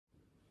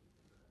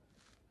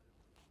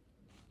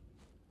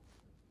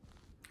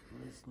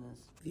listeners.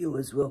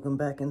 Viewers, welcome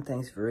back and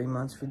thanks very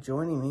much for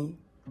joining me.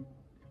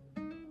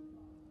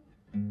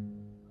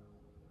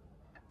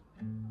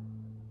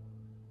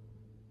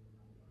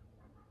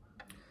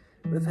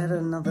 We've had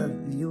another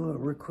viewer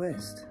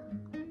request.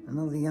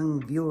 Another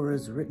young viewer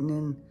has written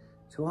in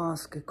to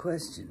ask a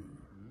question.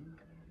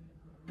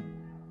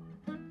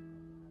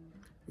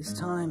 This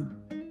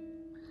time,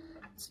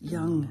 it's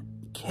young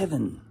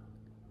Kevin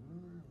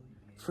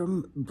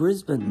from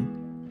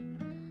Brisbane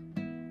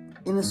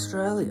in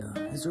Australia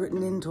has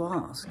written in to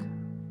ask,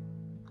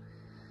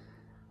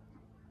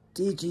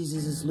 Dear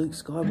Jesus Luke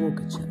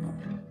Skywalker channel,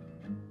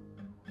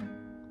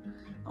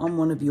 I'm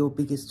one of your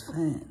biggest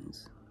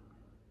fans.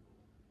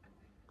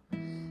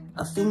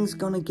 Are things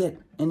gonna get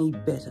any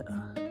better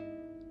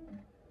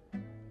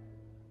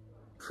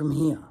from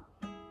here?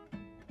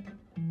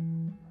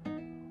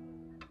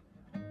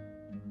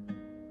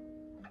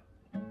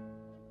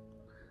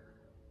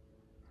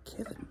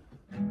 Kevin,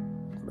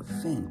 what a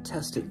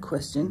fantastic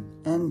question,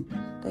 and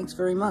thanks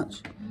very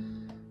much.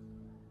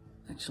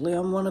 Actually,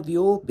 I'm one of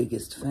your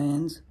biggest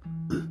fans.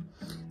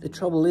 The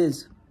trouble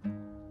is,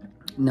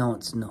 no,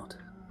 it's not.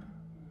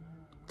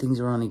 Things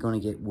are only going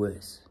to get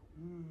worse.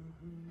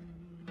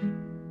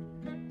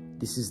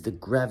 This is the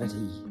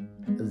gravity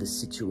of the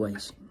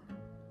situation.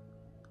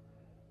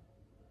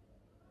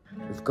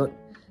 We've got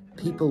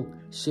people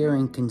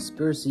sharing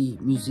conspiracy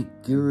music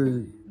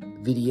guru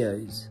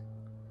videos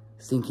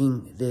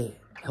thinking they're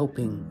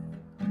helping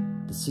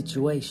the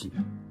situation.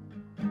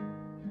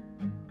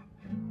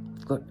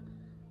 We've got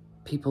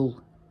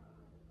people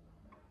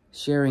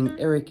sharing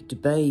Eric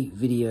Dubay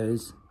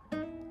videos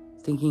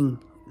thinking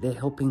they're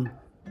helping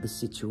the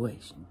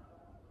situation.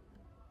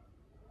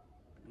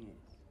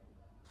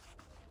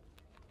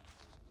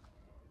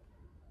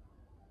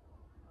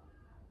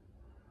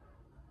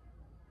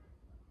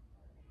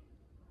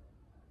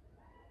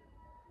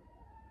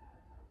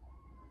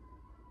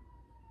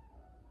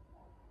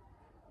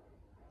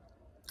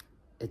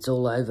 It's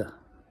all over.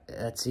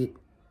 That's it.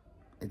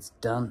 It's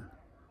done.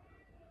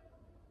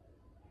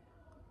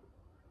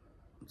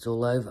 It's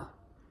all over.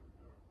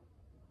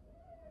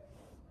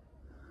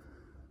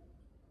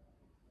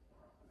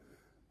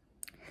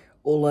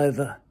 All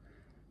over,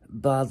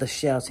 bar the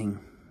shouting.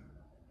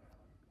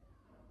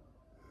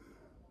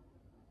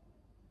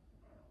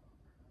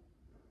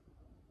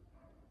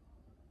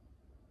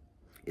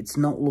 It's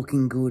not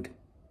looking good.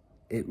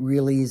 It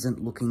really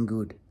isn't looking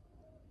good.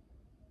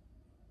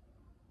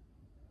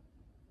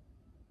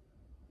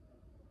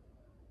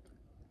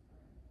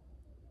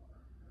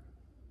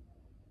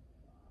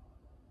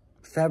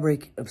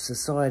 Fabric of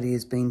society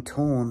has been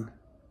torn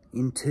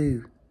in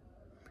two.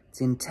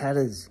 It's in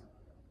tatters.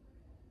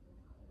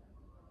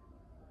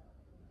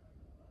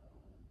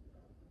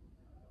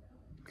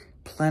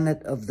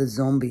 Planet of the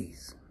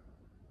zombies.